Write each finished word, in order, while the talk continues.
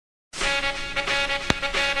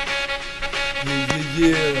Back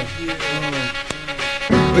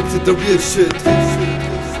to the real shit.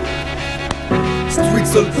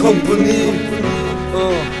 Streetsoul Company.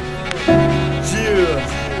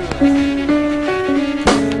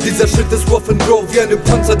 Dieser Shit ist rough and raw wie eine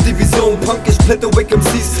Panzerdivision. Punk, ich plätte wack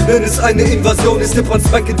MCs, nenn es eine Invasion. Ich tipp an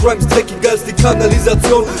Spike in Rhymez, dreckiger als die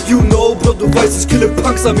Kanalisation. You know, Bro, du weißt, ich kille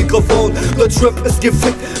Punks am Mikrofon. Deutsch Rap ist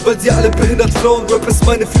gefickt, weil sie alle behindert flown. Rap ist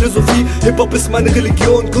meine Philosophie, Hip Hop ist meine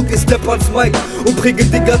Religion. Guck, ich step ans Mic und präge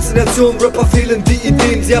die ganze Nation. Rapper fehlen die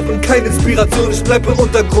Ideen, sie haben keine Inspiration. Ich bleib im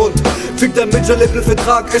Untergrund, fickt ein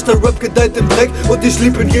Major-Labelvertrag. Echter Rap gedeiht im Dreck und ich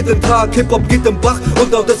lieb ihn jeden Tag. Hip Hop geht im Bach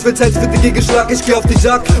und auch das wird Zeit für den Gegenschlag. Ich geh auf die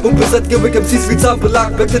Jagd und beseitige wack MCs wie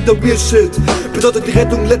Zahnbelag. Back to the real shit bedeutet die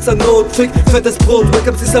Rettung letzter Not. Fick, fettes Brot, wack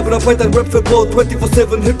MCs haben auf weiter Rap-Verbot.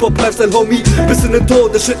 24/7 Hip-Hop, Lifestyle, Homie, bis in den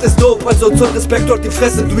Tod. Der Shit ist dope, also zoll Respekt, dort die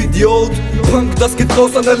Fresse, du Idiot. Punk, das geht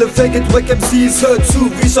raus an alle FAGGOT WACK MCs. Hört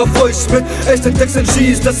zu, wie ich auf euch mit echten Texten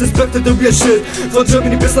schieß. Das ist back to the real shit. Von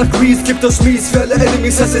Germany bis nach Greece, gibt euch mies. Für alle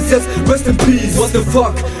Enemies, das ist jetzt rest in peace. What the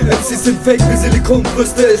fuck, MCs sind fake wie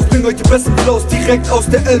Silikonbrüste. Ich bring euch die besten Flows direkt aus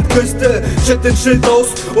der Elbküste. Check den Schild aus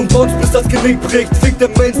und bounce bis das Genick bricht. Fick der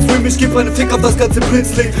Mainstream, ich geb eine Fick auf das ganze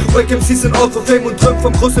Blitzlicht. Wack MCs sind out for fame und träumen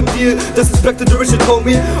vom großen Deal. Das ist back to the real shit,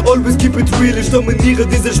 homie. Always keep it real, ich dominiere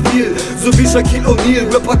dieses Spiel. So wie Shaquille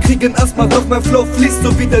O'Neal. Rapper kriegen Asthma, doch mein Flow fließt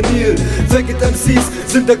so wie der Nil. FAGGOT MCs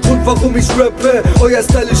sind der Grund, warum ich rappe. Euer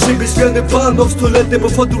Style ist schäbig wie eine Bahnhofstoilette.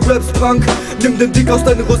 Bevor du rappst, Punk, nimm den Dick aus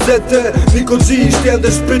deiner Rosette. Niko Gee, ich steh an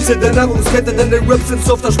der Spitze der Nahrungskette. Deine Raps sind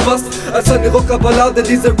softer Spaß als eine Rockerballade.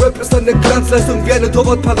 Diese Rap ist eine Glanzleistung wie eine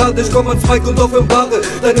Torwartparade. Ich komm ans Mic und offenbare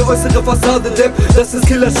deine äußere Fassade. Depp, das ist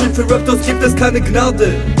Killer-Shit, für Rap, dort gibt es keine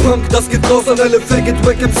Gnade. Punk, das geht raus an alle FAGGOT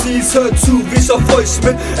WACK MCs. Hört zu, wie ich auf euch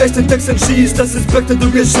mit echten Texten schieß. Das ist back to the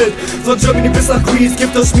real shit. Von Germany bis nach Greece,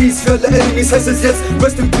 gibt euch mies. Für alle Enemies heißt es jetzt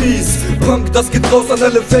rest in peace. Punk, das geht raus an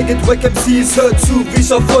alle FAGGOT WACK MCs. Hört zu, wie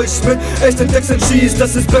ich auf euch mit echten Texten schieß.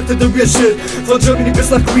 Das ist back to the real shit. Von Germany bis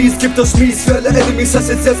nach Greece, gibt euch mies. Für alle Enemies heißt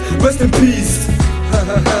es jetzt rest in peace.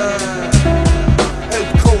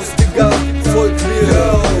 Coast, Digga, folgt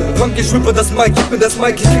mir. Punk, ich rippe das Mic, gib mir das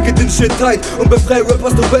Mic, ich kicke den Shit tight und befreie Rap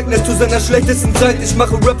aus der Wackness zu seiner schlechtesten Zeit. Ich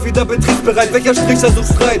mache Rap wieder betriebsbereit, welcher Stricher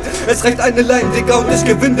sucht Streit? Es reicht eine Line, Digga, und ich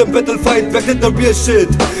gewinne den Battlefight. Back to the real shit,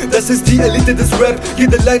 das ist die Elite des Rap.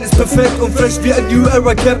 Jede Line ist perfekt und fresh wie ein New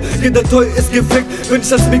Era Cap. Jeder Toy ist gefickt, wenn ich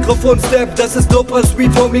das Mikrofon step. Das ist dope als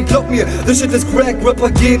Sweet Homie, glaub mir, the shit ist crack.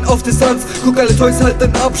 Rapper gehen auf Distanz, guck, alle Toys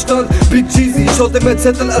halten Abstand. Big Jeezy, ich halte mehr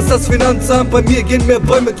Zettel als das Finanzamt. Bei mir gehen mehr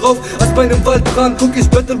Bäume drauf als bei einem Waldbrand. Guck, ich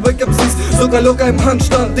battle wack MCs, sogar locker im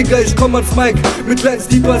Handstand. Digga, ich komm ans Mic mit kleinen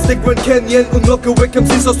Steeper als der Grand Canyon und knocke wack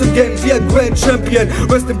MCs aus dem Game wie ein Grand Champion.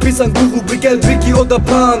 Rest in Peace an Guru, Miguel, Vicky oder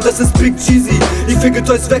Pan. Das ist Big Jeezy, ich ficke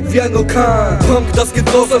Toys weg wie ein Orkan. Punk, das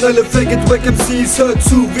geht raus an alle FAGGOT WACK MCs. Hört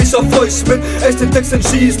zu, wie ich auf euch mit echten Texten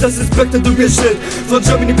schieß. Das ist back to the real shit. Von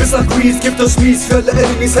Germany bis nach Greece, gibt euch mies. Für alle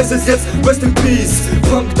Enemies heißt es jetzt rest in peace.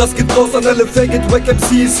 Punk, das geht raus an alle FAGGOT WACK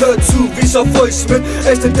MCs. Hört zu, wie ich auf euch mit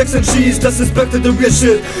echten Texten schieß. Das ist back to the real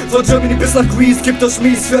shit. Von Germany bis nach Greece, gibt euch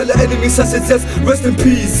mies. Für alle Enemies heißt es jetzt rest in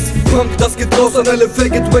peace. Punk, das geht raus an alle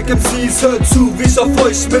FAGGOT WACK MCs. Hört zu, wie ich auf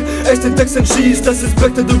euch mit echten Texten schieß. Das ist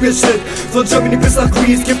back to the real shit. Von Germany bis nach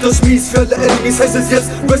Greece, gibt euch mies. Für alle Enemies heißt es jetzt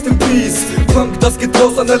rest in peace. Punk, das geht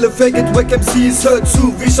raus an alle FAGGOT WACK MCs. Hört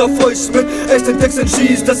zu, wie ich auf euch mit echten Texten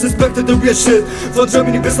schieß. Das ist back to the real shit. Von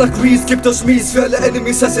Germany bis nach Greece, gibt euch mies. Für alle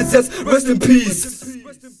Enemies heißt es jetzt rest in peace.